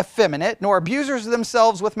effeminate, nor abusers of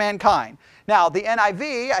themselves with mankind. Now, the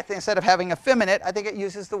NIV, I think instead of having effeminate, I think it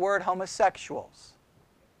uses the word homosexuals.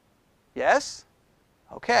 Yes?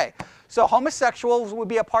 Okay. So homosexuals would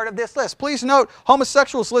be a part of this list. Please note,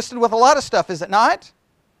 homosexuals listed with a lot of stuff, is it not?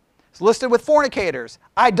 It's listed with fornicators,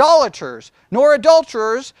 idolaters, nor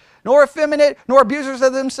adulterers, nor effeminate, nor abusers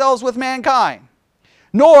of themselves with mankind,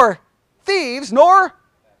 nor thieves, nor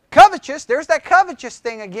covetous. There's that covetous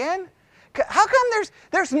thing again. How come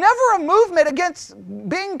there's never a movement against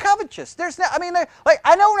being covetous?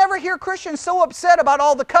 I don't ever hear Christians so upset about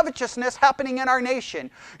all the covetousness happening in our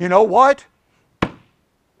nation. You know what?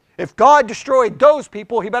 If God destroyed those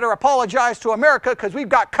people, He better apologize to America because we've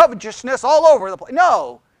got covetousness all over the place.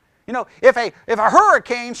 No. You know, if a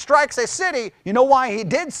hurricane strikes a city, you know why He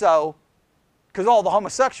did so? Because all the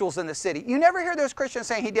homosexuals in the city. You never hear those Christians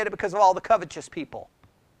saying He did it because of all the covetous people.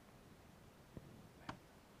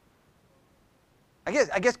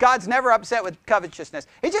 I guess God's never upset with covetousness.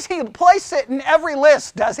 He placed it in every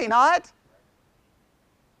list, does He not?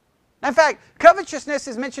 In fact, covetousness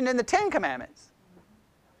is mentioned in the 10 Commandments.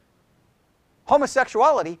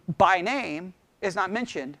 Homosexuality, by name, is not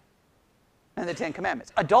mentioned in the 10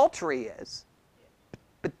 Commandments. Adultery is.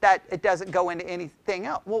 But it doesn't go into anything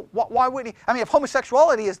else. Well, why would He? I mean, if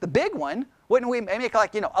homosexuality is the big one, wouldn't we make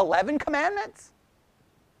 11 commandments?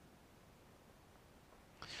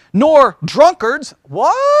 Nor drunkards.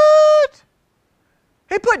 What?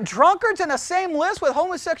 He put drunkards in the same list with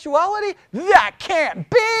homosexuality? That can't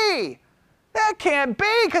be. That can't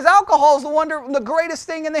be, because alcohol is the greatest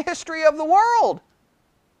thing in the history of the world.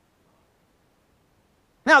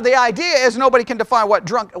 Now, the idea is nobody can define what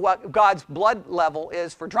God's blood level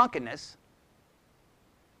is for drunkenness.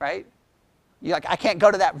 Right? I can't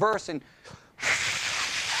go to that verse and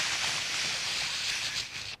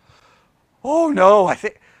oh no, I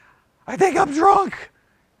think I'm drunk.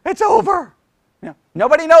 It's over.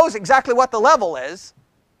 Nobody knows exactly what the level is.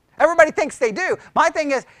 Everybody thinks they do. My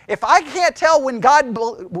thing is, if I can't tell when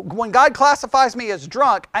God classifies me as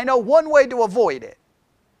drunk, I know one way to avoid it.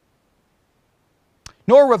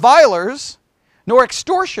 Nor revilers, nor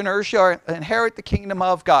extortioners shall inherit the kingdom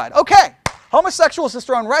of God. Okay, homosexuals is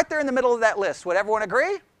thrown right there in the middle of that list. Would everyone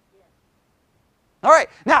agree? All right,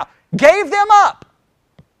 now, gave them up.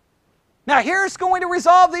 Now, here's going to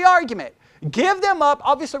resolve the argument. Give them up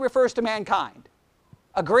obviously refers to mankind.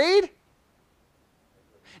 Agreed?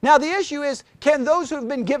 Now, the issue is, can those who have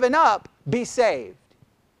been given up be saved?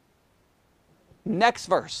 Next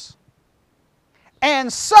verse.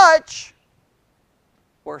 And such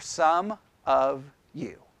were some of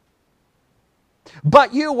you.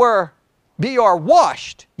 But ye are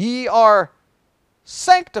washed, ye are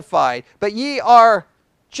sanctified, but ye are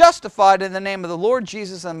justified in the name of the Lord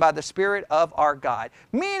Jesus and by the Spirit of our God.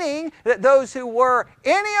 Meaning that those who were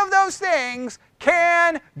any of those things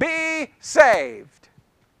can be saved.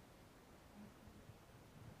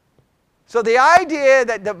 So the idea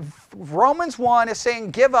that the Romans 1 is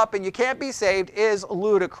saying give up and you can't be saved is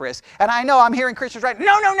ludicrous. And I know I'm hearing Christians right,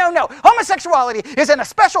 no. Homosexuality is in a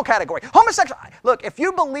special category. Look, if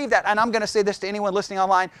you believe that, and I'm going to say this to anyone listening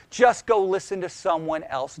online, just go listen to someone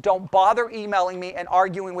else. Don't bother emailing me and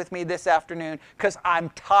arguing with me this afternoon, because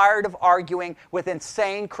I'm tired of arguing with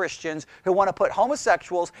insane Christians who want to put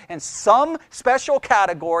homosexuals in some special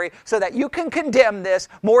category so that you can condemn this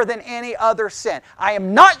more than any other sin. I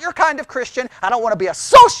am not your kind of Christian. I don't want to be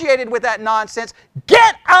associated with that nonsense.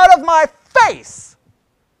 Get out of my face.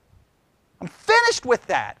 I'm finished with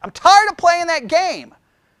that. I'm tired of playing that game.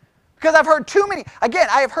 Because I've heard too many. Again,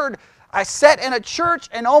 I sat in a church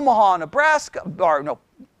in Omaha, Nebraska,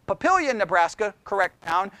 Papillion, Nebraska, correct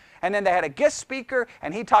town, and then they had a guest speaker,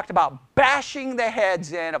 and he talked about bashing the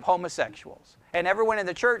heads in of homosexuals. And everyone in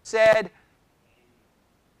the church said,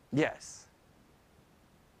 yes.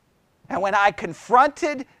 And when I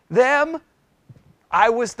confronted them, I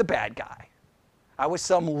was the bad guy. I was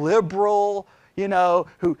some liberal, who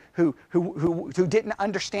didn't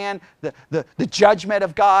understand the judgment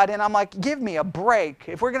of God. And I'm like, give me a break.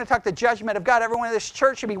 If we're going to talk the judgment of God, everyone in this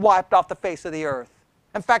church should be wiped off the face of the earth.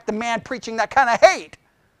 In fact, the man preaching that kind of hate.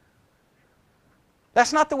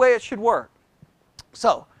 That's not the way it should work.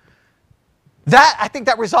 So, I think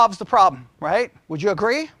that resolves the problem, right? Would you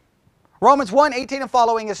agree? Romans 1:18 and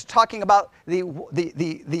following is talking about the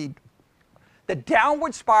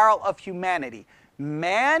downward spiral of humanity.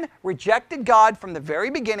 Man rejected God from the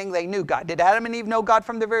very beginning. They knew God. Did Adam and Eve know God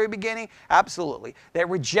from the very beginning? Absolutely. They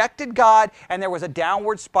rejected God, and there was a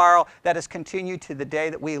downward spiral that has continued to the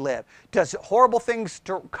day that we live. Does horrible things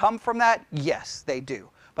come from that? Yes, they do.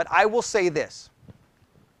 But I will say this.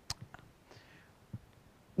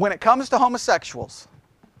 When it comes to homosexuals,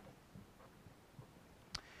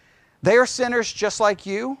 they are sinners just like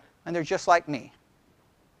you, and they're just like me.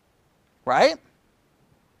 Right?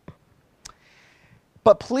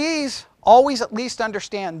 But please always at least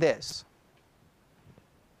understand this.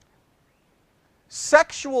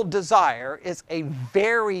 Sexual desire is a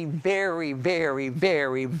very, very, very,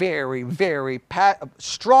 very, very, very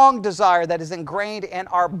strong desire that is ingrained in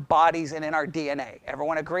our bodies and in our DNA.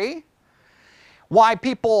 Everyone agree? Why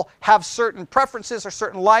people have certain preferences or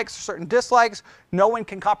certain likes or certain dislikes, no one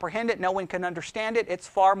can comprehend it, no one can understand it. It's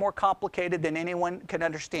far more complicated than anyone can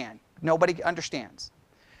understand. Nobody understands.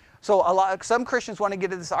 So some Christians want to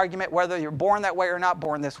get into this argument whether you're born that way or not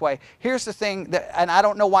born this way. Here's the thing, and I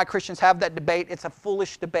don't know why Christians have that debate. It's a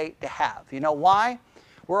foolish debate to have. You know why?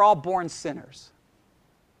 We're all born sinners.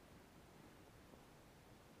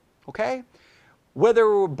 Okay? Whether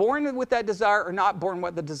we're born with that desire or not born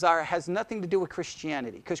with the desire has nothing to do with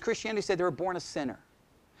Christianity. Because Christianity said they were born a sinner.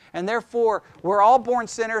 And therefore, we're all born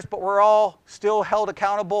sinners, but we're all still held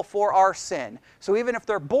accountable for our sin. So even if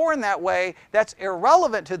they're born that way, that's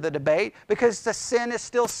irrelevant to the debate because the sin is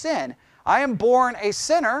still sin. I am born a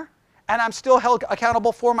sinner, and I'm still held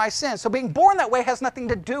accountable for my sin. So being born that way has nothing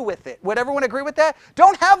to do with it. Would everyone agree with that?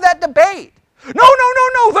 Don't have that debate.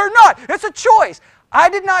 No, they're not. It's a choice. I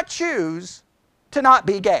did not choose to not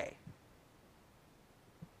be gay.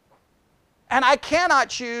 And I cannot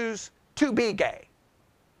choose to be gay.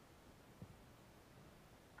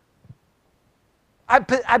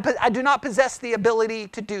 I do not possess the ability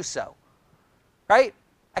to do so, right?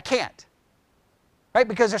 I can't, right?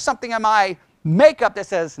 Because there's something in my makeup that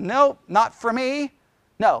says, no, not for me.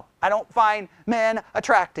 No, I don't find men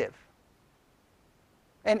attractive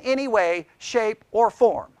in any way, shape, or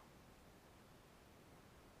form.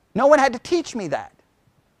 No one had to teach me that.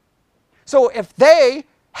 So if they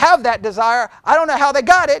have that desire, I don't know how they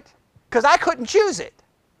got it because I couldn't choose it.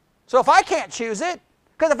 So if I can't choose it,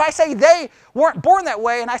 because if I say they weren't born that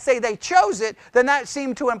way and I say they chose it, then that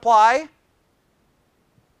seemed to imply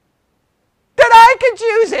that I can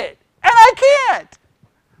choose it, and I can't.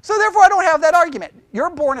 So therefore I don't have that argument.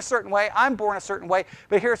 You're born a certain way, I'm born a certain way,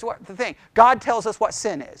 but here's what the thing. God tells us what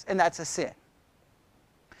sin is, and that's a sin.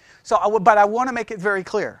 So, but I want to make it very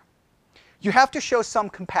clear. You have to show some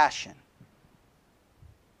compassion.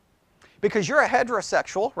 Because you're a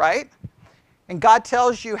heterosexual, right? And God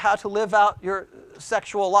tells you how to live out your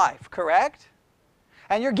sexual life, correct?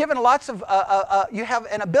 And you're given lots of, you have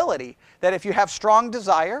an ability that if you have strong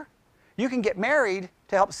desire, you can get married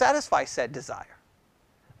to help satisfy said desire.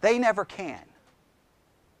 They never can.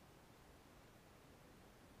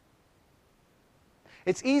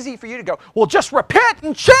 It's easy for you to go, well, just repent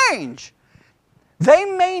and change. They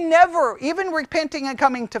may never, even repenting and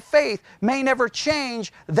coming to faith, may never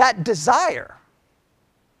change that desire.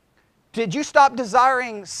 Did you stop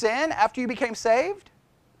desiring sin after you became saved?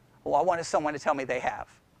 Well, I wanted someone to tell me they have.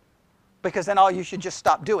 Because then you should just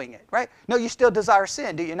stop doing it, right? No, you still desire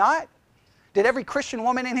sin, do you not? Did every Christian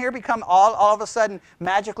woman in here become all of a sudden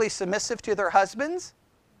magically submissive to their husbands?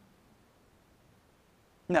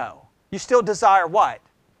 No. You still desire what?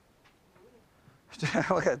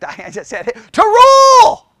 Diane just said it. To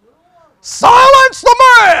rule! Silence the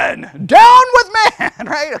man! Down with man!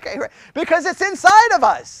 Right? Okay, right. Because it's inside of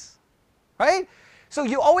us. Right? So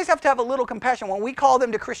you always have to have a little compassion. When we call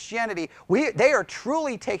them to Christianity, they are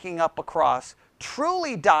truly taking up a cross,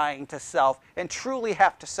 truly dying to self, and truly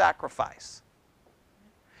have to sacrifice.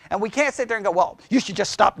 And we can't sit there and go, well, you should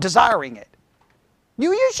just stop desiring it.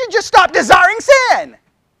 You should just stop desiring sin.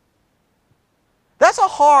 That's a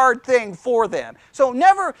hard thing for them. So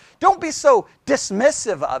don't be so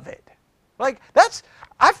dismissive of it. Like,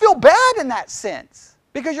 I feel bad in that sense.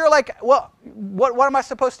 Because you're like, well, what am I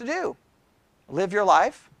supposed to do? Live your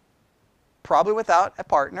life, probably without a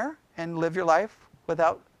partner, and live your life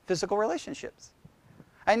without physical relationships.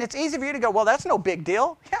 And it's easy for you to go, well, that's no big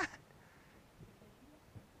deal. Yeah.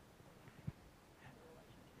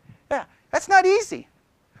 Yeah, that's not easy.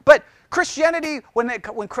 But Christianity,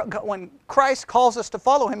 when Christ calls us to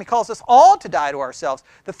follow Him, He calls us all to die to ourselves.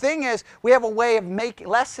 The thing is, we have a way of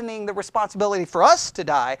lessening the responsibility for us to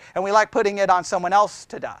die, and we like putting it on someone else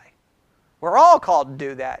to die. We're all called to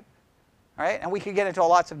do that. All right? And we could get into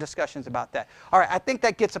lots of discussions about that. All right, I think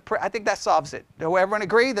that solves it. Do everyone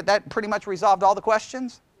agree that pretty much resolved all the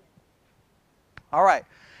questions? All right.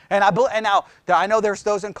 And now, I know there's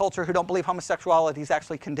those in culture who don't believe homosexuality is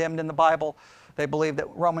actually condemned in the Bible. They believe that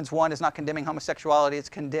Romans 1 is not condemning homosexuality. It's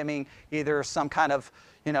condemning either some kind of,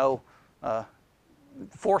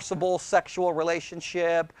 forcible sexual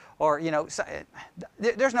relationship or,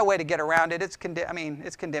 there's no way to get around it. It's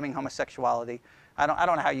condemning homosexuality. I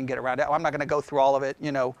don't know how you can get around it. I'm not going to go through all of it,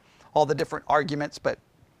 all the different arguments, but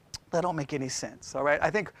that don't make any sense, all right? I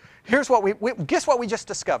think here's what guess what we just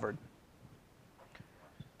discovered?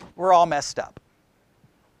 We're all messed up.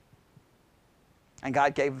 And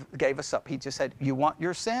God gave us up. He just said, you want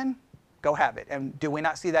your sin? Go have it. And do we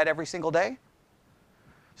not see that every single day?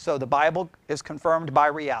 So the Bible is confirmed by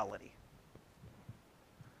reality.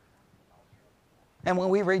 And when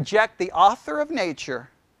we reject the author of nature,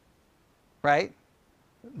 right,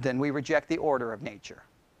 then we reject the order of nature.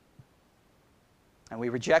 And we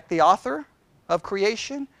reject the author of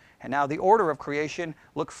creation, and now the order of creation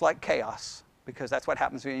looks like chaos, because that's what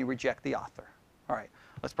happens when you reject the author. All right,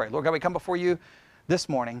 let's pray. Lord God, we come before you this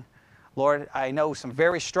morning. Lord, I know some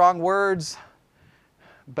very strong words,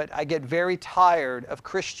 but I get very tired of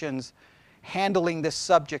Christians handling this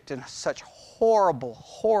subject in such horrible,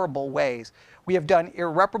 horrible ways. We have done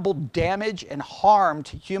irreparable damage and harm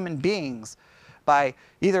to human beings by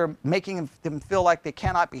either making them feel like they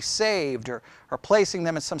cannot be saved, or placing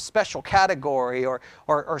them in some special category,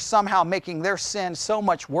 or somehow making their sin so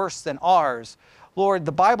much worse than ours. Lord,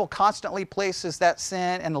 the Bible constantly places that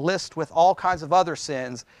sin in a list with all kinds of other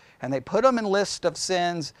sins, and they put them in a list of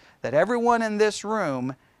sins that everyone in this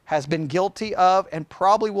room has been guilty of and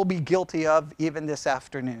probably will be guilty of even this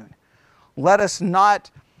afternoon. Let us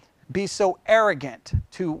not be so arrogant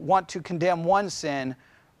to want to condemn one sin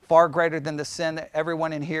far greater than the sin that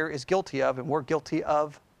everyone in here is guilty of, and we're guilty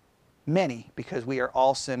of many because we are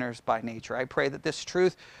all sinners by nature. I pray that this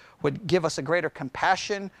truth would give us a greater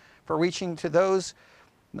compassion for reaching to those.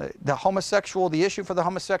 The homosexual, the issue for the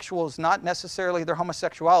homosexual is not necessarily their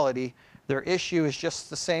homosexuality. Their issue is just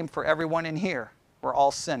the same for everyone in here. We're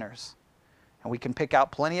all sinners. And we can pick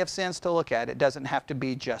out plenty of sins to look at. It doesn't have to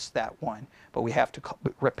be just that one. But we have to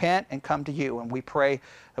repent and come to you. And we pray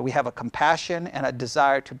that we have a compassion and a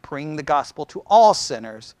desire to bring the gospel to all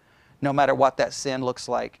sinners, no matter what that sin looks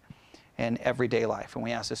like in everyday life. And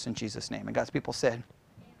we ask this in Jesus' name. And God's people said,